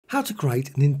How to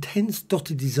create an intense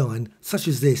dotted design such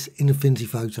as this in Affinity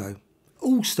Photo.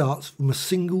 All starts from a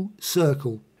single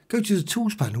circle. Go to the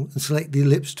Tools panel and select the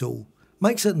Ellipse tool.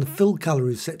 Make certain the fill colour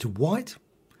is set to white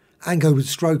and go with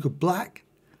stroke of black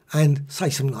and say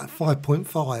something like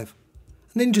 5.5 and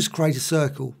then just create a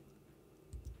circle.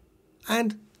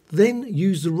 And then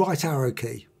use the right arrow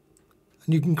key.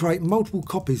 And you can create multiple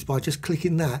copies by just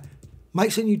clicking that.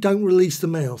 Make certain you don't release the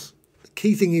mouse. The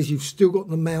key thing is you've still got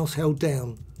the mouse held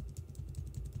down.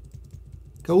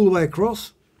 Go all the way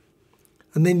across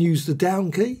and then use the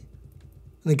down key.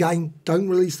 And again, don't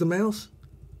release the mouse.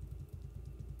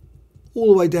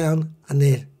 All the way down and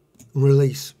then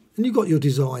release. And you've got your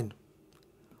design.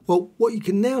 Well, what you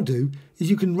can now do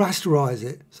is you can rasterize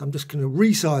it. So I'm just going to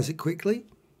resize it quickly.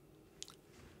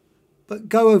 But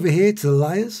go over here to the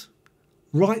layers,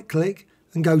 right click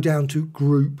and go down to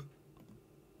group.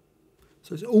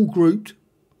 So it's all grouped.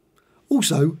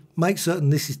 Also, make certain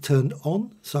this is turned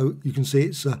on so you can see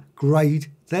it's a grade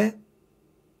there.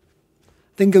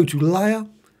 Then go to layer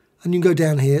and you can go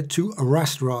down here to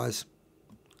rasterize.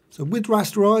 So with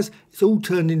rasterize, it's all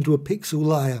turned into a pixel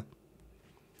layer.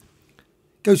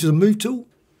 Go to the move tool,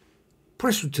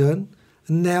 press return,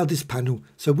 and now this panel.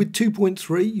 So with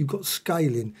 2.3, you've got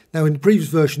scaling. Now in the previous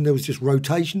version, there was just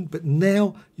rotation, but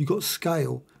now you've got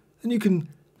scale. And you can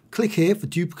click here for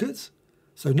duplicates.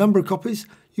 So number of copies,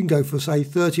 you can go for say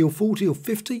 30 or 40 or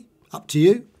 50, up to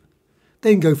you.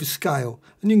 Then go for scale,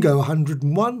 and you can go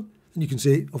 101, and you can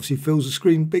see it obviously fills the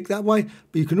screen big that way,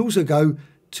 but you can also go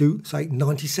to say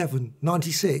 97,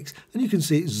 96, and you can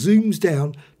see it zooms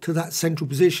down to that central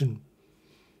position.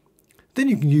 Then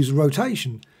you can use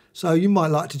rotation. So you might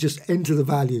like to just enter the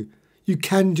value. You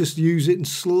can just use it and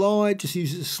slide, just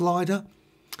use it as a slider.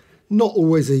 Not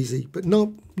always easy, but not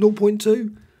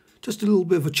 0.2, just a little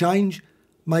bit of a change,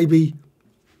 maybe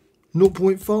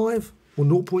 0.5 or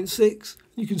 0.6.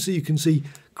 You can see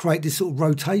create this sort of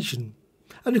rotation.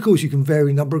 And of course you can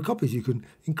vary number of copies. You can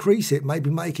increase it, maybe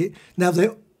make it. Now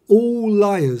they're all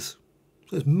layers.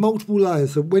 So there's multiple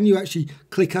layers. So when you actually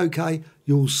click OK,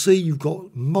 you'll see you've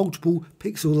got multiple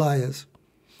pixel layers.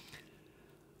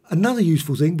 Another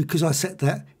useful thing, because I set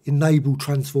that enable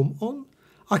transform on,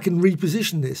 I can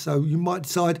reposition this. So you might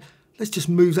decide, let's just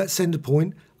move that center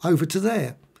point over to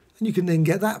there. And you can then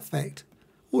get that effect.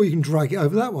 Or you can drag it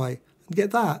over that way and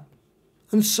get that.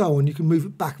 And so on. You can move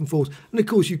it back and forth. And of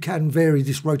course you can vary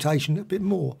this rotation a bit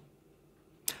more.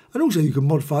 And also you can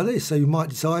modify this. So you might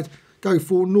decide, go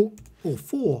for 0 or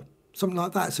 4, something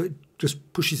like that. So it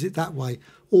just pushes it that way.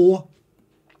 Or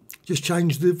just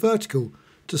change the vertical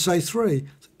to say 3.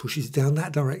 So it pushes it down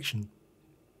that direction.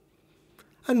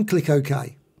 And click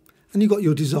OK. And you've got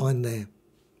your design there.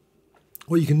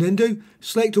 What you can then do,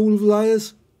 select all of the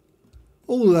layers.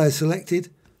 All the layers selected.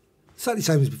 Exactly the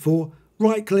same as before.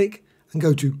 Right click and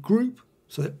go to group.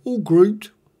 So they're all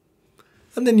grouped.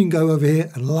 And then you can go over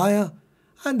here and layer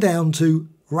and down to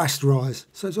rasterize.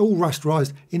 So it's all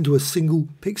rasterized into a single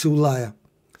pixel layer.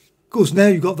 Of course, now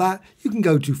you've got that, you can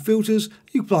go to filters,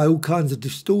 you apply all kinds of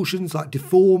distortions like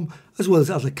deform, as well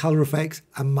as other color effects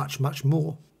and much, much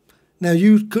more. Now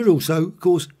you could also, of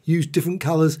course, use different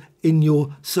colors in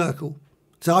your circle.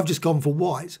 So I've just gone for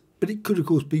white, but it could of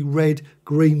course be red,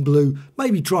 green, blue.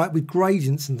 Maybe try it with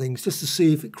gradients and things just to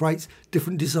see if it creates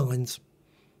different designs.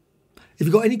 If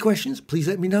you've got any questions, please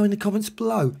let me know in the comments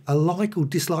below. A like or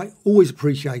dislike, always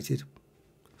appreciated.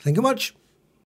 Thank you much.